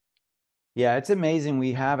stuff. Yeah, it's amazing.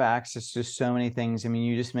 We have access to so many things. I mean,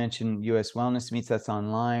 you just mentioned US Wellness Meats, that's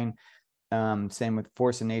online. Same with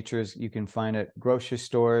Force of Nature's. You can find it grocery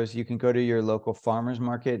stores. You can go to your local farmers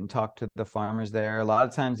market and talk to the farmers there. A lot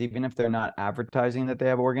of times, even if they're not advertising that they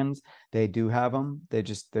have organs, they do have them. They're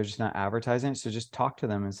just not advertising it. So just talk to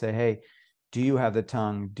them and say, hey, do you have the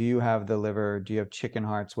tongue? Do you have the liver? Do you have chicken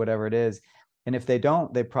hearts? Whatever it is. And if they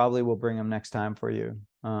don't, they probably will bring them next time for you.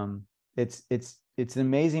 It's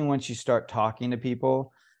amazing once you start talking to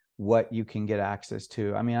people what you can get access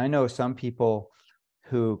to. I mean, I know some people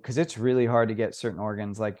who, because it's really hard to get certain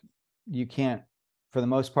organs, like you can't, for the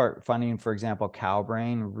most part, finding, for example, cow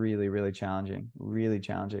brain, really challenging.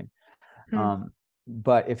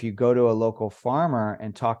 But if you go to a local farmer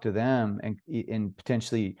and talk to them and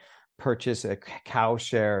potentially purchase a cow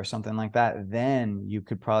share or something like that, then you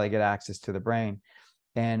could probably get access to the brain.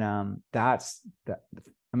 And I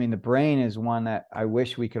mean, the brain is one that I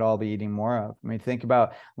wish we could all be eating more of. I mean, think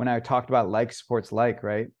about when I talked about like supports like,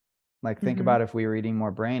 right? Like think about if we were eating more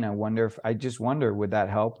brain. I just wonder, would that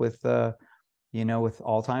help with with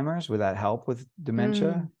Alzheimer's? Would that help with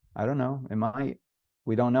dementia? I don't know. It might.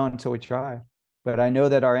 We don't know until we try. But I know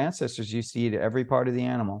that our ancestors used to eat every part of the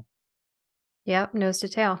animal. Yep, nose to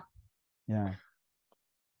tail. Yeah.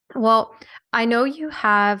 Well, I know you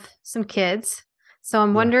have some kids, so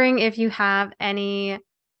I'm wondering if you have any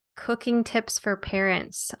cooking tips for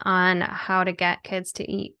parents on how to get kids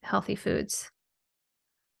to eat healthy foods.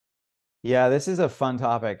 Yeah, this is a fun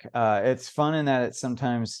topic. It's fun in that it's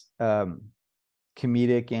sometimes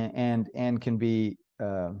comedic and can be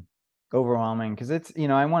overwhelming, because it's,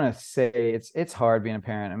 I want to say it's hard being a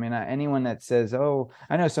parent. I mean, anyone that says, oh,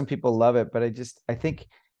 I know some people love it, but I think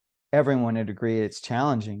everyone would agree it's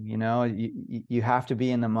challenging. You have to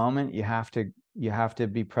be in the moment. You have to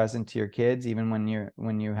be present to your kids, even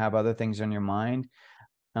when you have other things on your mind.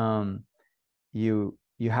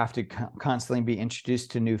 You have to constantly be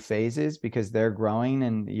introduced to new phases because they're growing,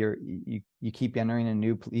 and you keep entering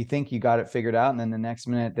you think you got it figured out, and then the next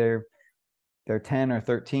minute they're 10 or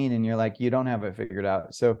 13 and you're like, you don't have it figured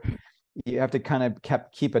out. So you have to kind of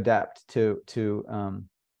keep adapt to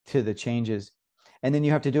the changes. And then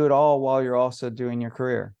you have to do it all while you're also doing your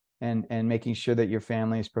career and making sure that your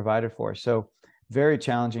family is provided for. So very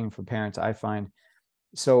challenging for parents, I find.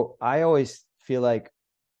 So I always feel like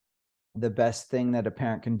the best thing that a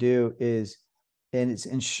parent can do is, and it's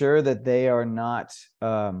ensure that they are not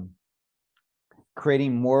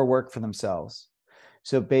creating more work for themselves.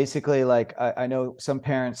 So basically, like I know some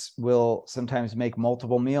parents will sometimes make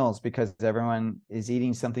multiple meals because everyone is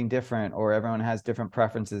eating something different or everyone has different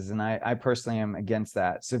preferences. And I personally am against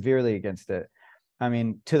that, severely against it. I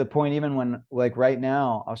mean, to the point, even when, like right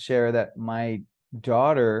now, I'll share that my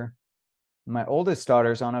daughter, my oldest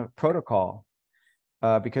daughter, is on a protocol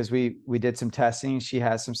because we did some testing. She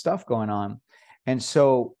has some stuff going on. And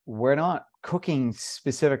so we're not cooking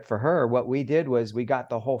specific for her. What we did was we got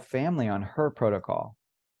the whole family on her protocol.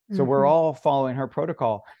 So we're all following her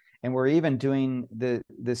protocol, and we're even doing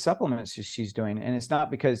the supplements she's doing. And it's not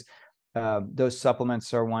because those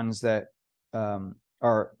supplements are ones that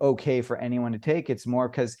are okay for anyone to take. It's more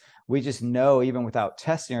because we just know, even without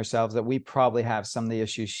testing ourselves, that we probably have some of the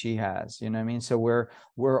issues she has. You know what I mean? So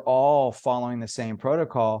we're all following the same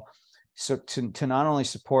protocol. So to not only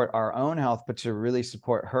support our own health, but to really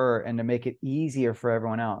support her and to make it easier for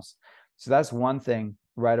everyone else. So that's one thing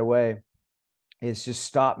right away, is just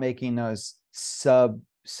stop making those sub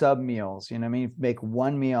meals. You know what I mean? Make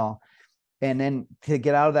one meal, and then to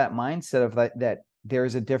get out of that mindset of that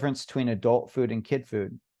there's a difference between adult food and kid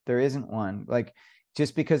food. There isn't one. Like,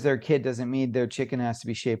 just because they're a kid doesn't mean their chicken has to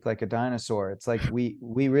be shaped like a dinosaur. It's like we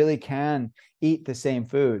really can eat the same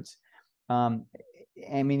foods.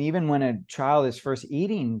 I mean, even when a child is first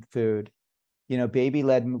eating food, you know,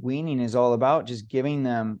 baby-led weaning is all about just giving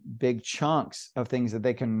them big chunks of things that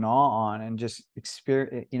they can gnaw on and just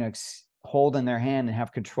hold in their hand and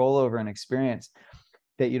have control over and experience,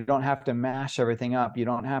 that you don't have to mash everything up. You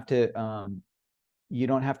don't have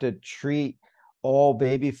to treat all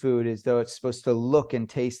baby food as though it's supposed to look and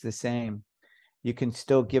taste the same. You can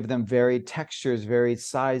still give them varied textures, varied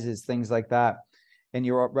sizes, things like that. And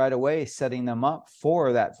you're right away setting them up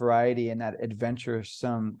for that variety and that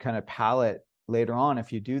adventuresome kind of palate later on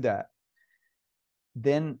if you do that.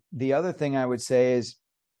 Then the other thing I would say is,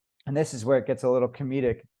 and this is where it gets a little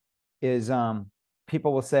comedic, is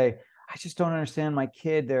people will say, I just don't understand my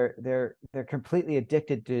kid. They're completely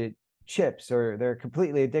addicted to chips, or they're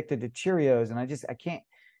completely addicted to Cheerios, and I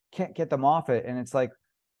can't get them off it. And it's like,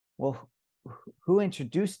 well, who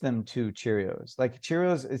introduced them to Cheerios? Like,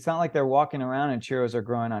 Cheerios, it's not like they're walking around and Cheerios are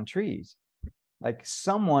growing on trees. Like,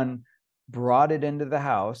 someone brought it into the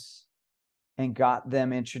house and got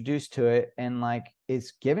them introduced to it, and like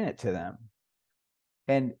is giving it to them.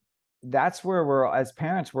 And that's where as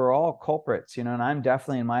parents, we're all culprits, you know. And I'm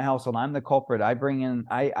definitely, in my household, I'm the culprit. I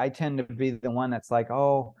tend to be the one that's like,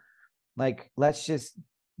 oh, like, let's just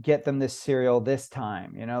get them this cereal this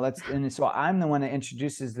time, you know, and so I'm the one that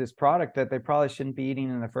introduces this product that they probably shouldn't be eating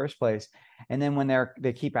in the first place. And then when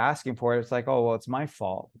they keep asking for it, it's like, oh, well, it's my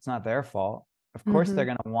fault. It's not their fault. Of course they're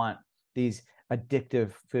going to want these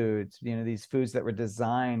addictive foods, you know, these foods that were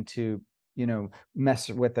designed to, you know, mess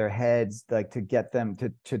with their heads, like to get them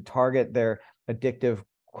to target their addictive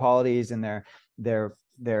qualities and their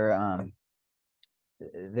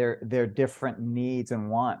different needs and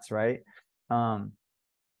wants, right?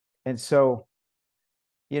 And so,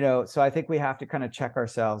 you know, so I think we have to kind of check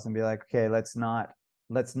ourselves and be like, okay, let's not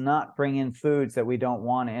bring in foods that we don't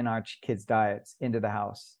want in our kids' diets into the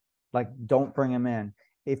house. Like, don't bring them in.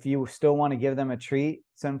 If you still want to give them a treat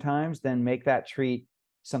sometimes, then make that treat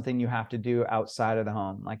something you have to do outside of the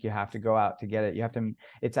home. Like, you have to go out to get it.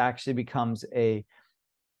 It actually becomes an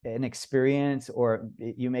experience, or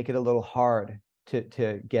you make it a little hard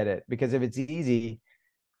to get it, because if it's easy,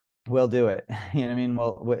 we'll do it. You know what I mean?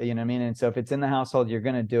 Well, you know what I mean? And so if it's in the household, you're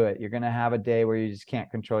going to do it. You're going to have a day where you just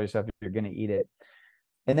can't control yourself. You're going to eat it.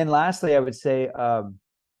 And then lastly, I would say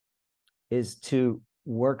is to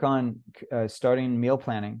work on starting meal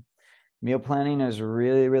planning. Meal planning is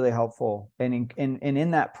really, really helpful. And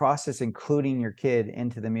in that process, including your kid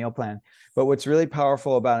into the meal plan. But what's really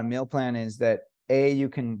powerful about a meal plan is that, you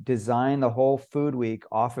can design the whole food week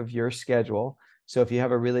off of your schedule. So if you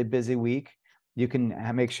have a really busy week, you can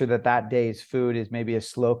make sure that day's food is maybe a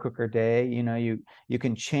slow cooker day. You know, you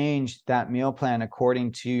can change that meal plan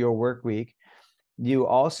according to your work week. You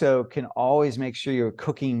also can always make sure you're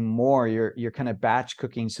cooking more. You're kind of batch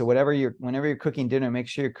cooking. So whenever you're cooking dinner, make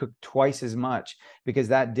sure you cook twice as much, because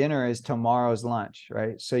that dinner is tomorrow's lunch,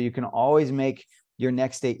 right? So you can always make your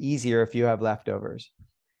next day easier if you have leftovers.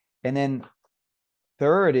 And then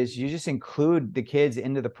third is you just include the kids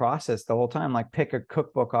into the process the whole time. Like, pick a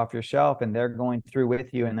cookbook off your shelf and they're going through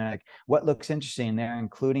with you, and they're like, what looks interesting? They're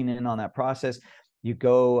including in on that process. You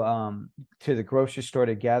go to the grocery store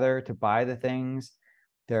together to buy the things.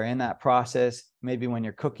 They're in that process. Maybe when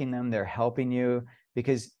you're cooking them, they're helping you,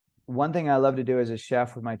 because one thing I love to do as a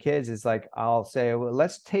chef with my kids is like, I'll say, well,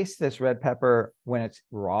 let's taste this red pepper when it's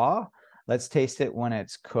raw. Let's taste it when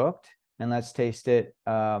it's cooked, and let's taste it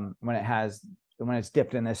when it's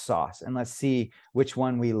dipped in this sauce, and let's see which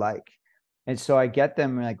one we like. And so I get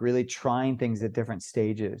them like really trying things at different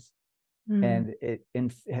stages. And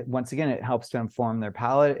once again, it helps to inform their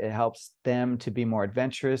palate. It helps them to be more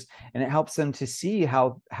adventurous, and it helps them to see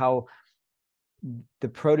how the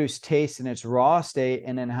produce tastes in its raw state,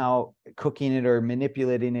 and then how cooking it or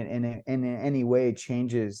manipulating it in any way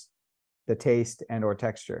changes the taste and or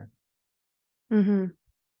texture. Mm-hmm.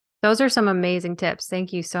 Those are some amazing tips.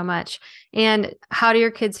 Thank you so much. And how do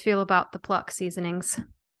your kids feel about the Pluck seasonings?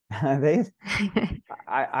 I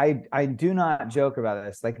do not joke about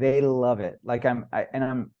this. Like, they love it. Like, I'm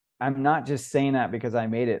not just saying that because I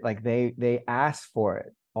made it. Like, they ask for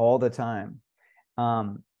it all the time.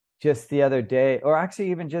 Just the other day, or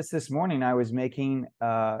actually even just this morning, I was making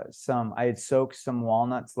I had soaked some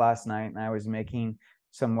walnuts last night, and I was making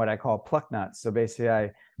some what I call pluck nuts. So basically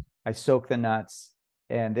I soak the nuts,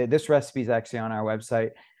 and this recipe is actually on our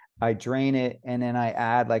website. I drain it, and then I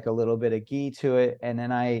add like a little bit of ghee to it, and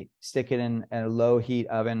then I stick it in a low heat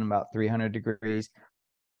oven, about 300 degrees,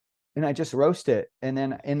 and I just roast it. And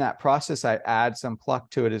then in that process, I add some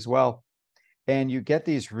pluck to it as well. And you get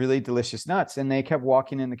these really delicious nuts. And they kept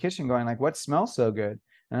walking in the kitchen going like, what smells so good?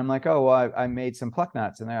 And I'm like, oh, well, I made some pluck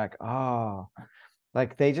nuts. And they're like, oh,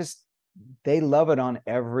 like they love it on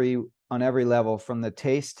every level, from the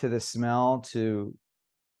taste to the smell to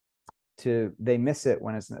they miss it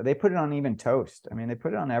when they put it on even toast. I mean, they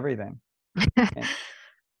put it on everything.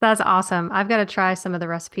 That's awesome. I've got to try some of the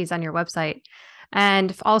recipes on your website.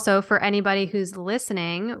 And also, for anybody who's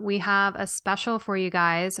listening, we have a special for you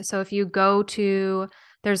guys. So if you go to,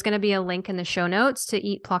 there's going to be a link in the show notes to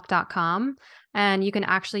eatpluck.com, and you can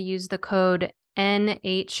actually use the code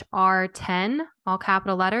NHR10, all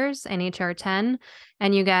capital letters, NHR10,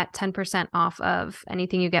 and you get 10% off of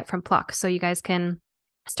anything you get from Pluck. So you guys can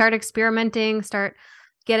start experimenting, start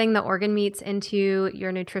getting the organ meats into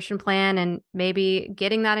your nutrition plan, and maybe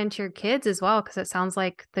getting that into your kids as well, because it sounds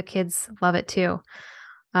like the kids love it too.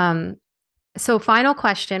 So final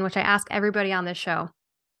question, which I ask everybody on this show: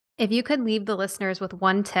 if you could leave the listeners with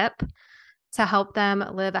one tip to help them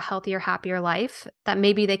live a healthier, happier life that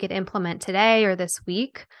maybe they could implement today or this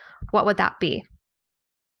week, what would that be?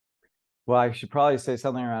 Well, I should probably say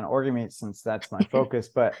something around organ meats, since that's my focus,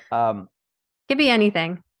 but could be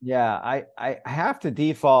anything. Yeah, I have to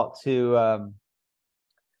default to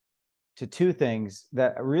two things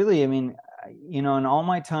that really, I mean, in all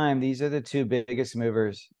my time, these are the two biggest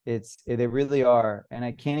movers. They really are. And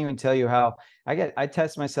I can't even tell you how I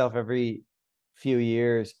test myself every few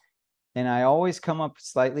years, and I always come up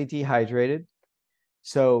slightly dehydrated.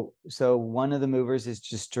 So one of the movers is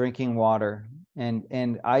just drinking water.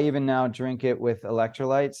 And I even now drink it with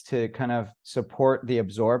electrolytes to kind of support the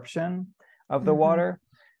absorption of the water.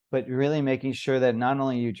 But really making sure that not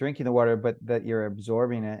only you're drinking the water, but that you're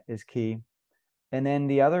absorbing it is key. And then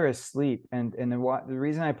the other is sleep. And the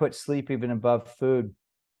reason I put sleep even above food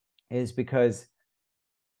is because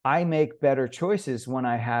I make better choices when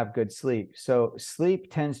I have good sleep. So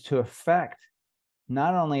sleep tends to affect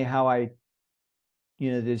not only how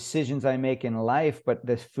the decisions I make in life, but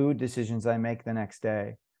the food decisions I make the next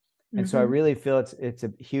day. And so I really feel it's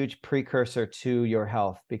a huge precursor to your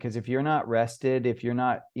health, because if you're not rested, if you're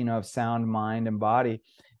not, of sound mind and body,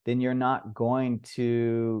 then you're not going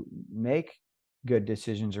to make good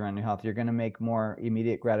decisions around your health. You're going to make more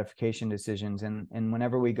immediate gratification decisions. And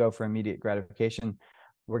whenever we go for immediate gratification,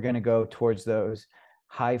 we're going to go towards those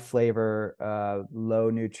high flavor, low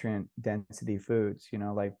nutrient density foods,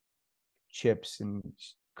 like chips and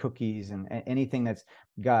cookies and anything that's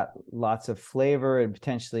got lots of flavor and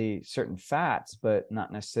potentially certain fats, but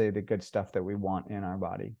not necessarily the good stuff that we want in our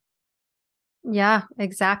body. Yeah,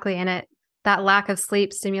 exactly. And that lack of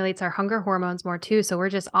sleep stimulates our hunger hormones more too. So we're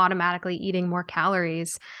just automatically eating more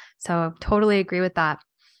calories. So totally agree with that.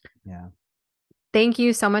 Yeah. Thank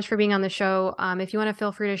you so much for being on the show. If you want to,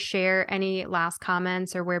 feel free to share any last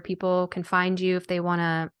comments or where people can find you if they want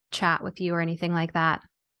to chat with you or anything like that.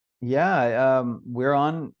 Yeah, we're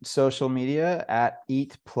on social media at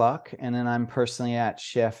Eat Pluck, and then I'm personally at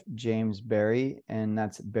Chef James Barry, and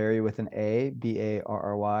that's Barry with an A,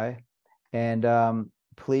 Barry. And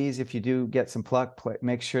please, if you do get some pluck,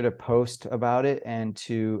 make sure to post about it and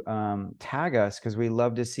to tag us, because we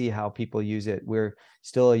love to see how people use it. We're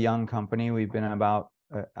still a young company. We've been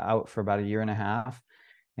out for about a year and a half.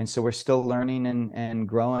 And so we're still learning and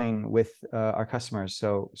growing with our customers.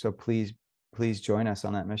 So please join us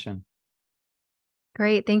on that mission.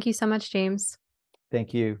 Great. Thank you so much, James.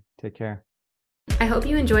 Thank you. Take care. I hope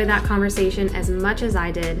you enjoyed that conversation as much as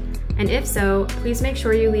I did. And if so, please make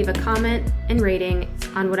sure you leave a comment and rating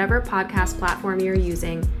on whatever podcast platform you're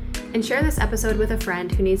using, and share this episode with a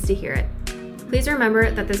friend who needs to hear it. Please remember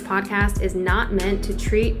that this podcast is not meant to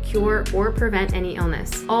treat, cure, or prevent any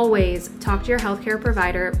illness. Always talk to your healthcare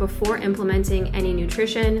provider before implementing any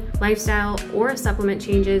nutrition, lifestyle, or supplement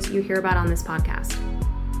changes you hear about on this podcast.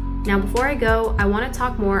 Now, before I go, I want to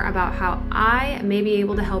talk more about how I may be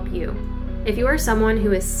able to help you. If you are someone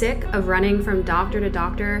who is sick of running from doctor to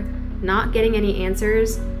doctor, not getting any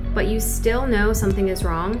answers, but you still know something is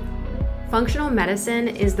wrong, functional medicine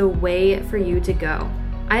is the way for you to go.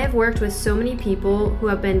 I have worked with so many people who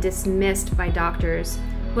have been dismissed by doctors,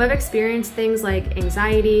 who have experienced things like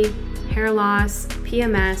anxiety, hair loss,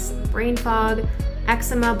 PMS, brain fog,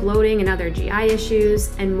 eczema, bloating, and other GI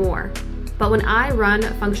issues, and more. But when I run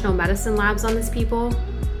functional medicine labs on these people,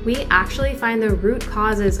 we actually find the root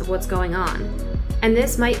causes of what's going on. And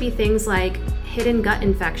this might be things like hidden gut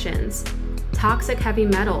infections, toxic heavy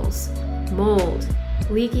metals, mold,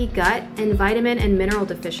 leaky gut, and vitamin and mineral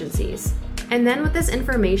deficiencies. And then with this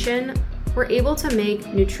information, we're able to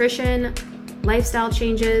make nutrition, lifestyle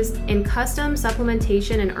changes, and custom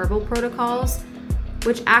supplementation and herbal protocols,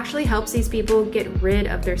 which actually helps these people get rid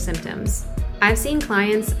of their symptoms. I've seen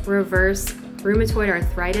clients reverse rheumatoid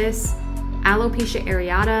arthritis, alopecia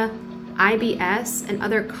areata, IBS, and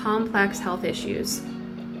other complex health issues.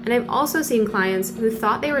 And I've also seen clients who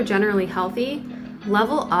thought they were generally healthy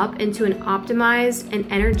level up into an optimized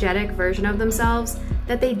and energetic version of themselves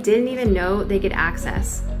that they didn't even know they could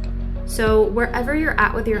access. So wherever you're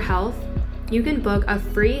at with your health, you can book a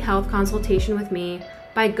free health consultation with me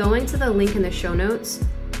by going to the link in the show notes,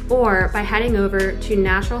 or by heading over to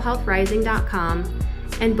naturalhealthrising.com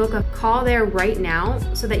and book a call there right now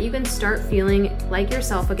so that you can start feeling like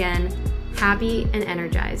yourself again, happy and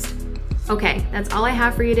energized. Okay, that's all I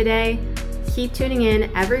have for you today. Keep tuning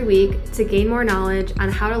in every week to gain more knowledge on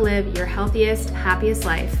how to live your healthiest, happiest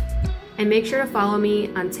life. And make sure to follow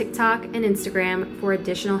me on TikTok and Instagram for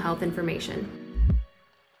additional health information.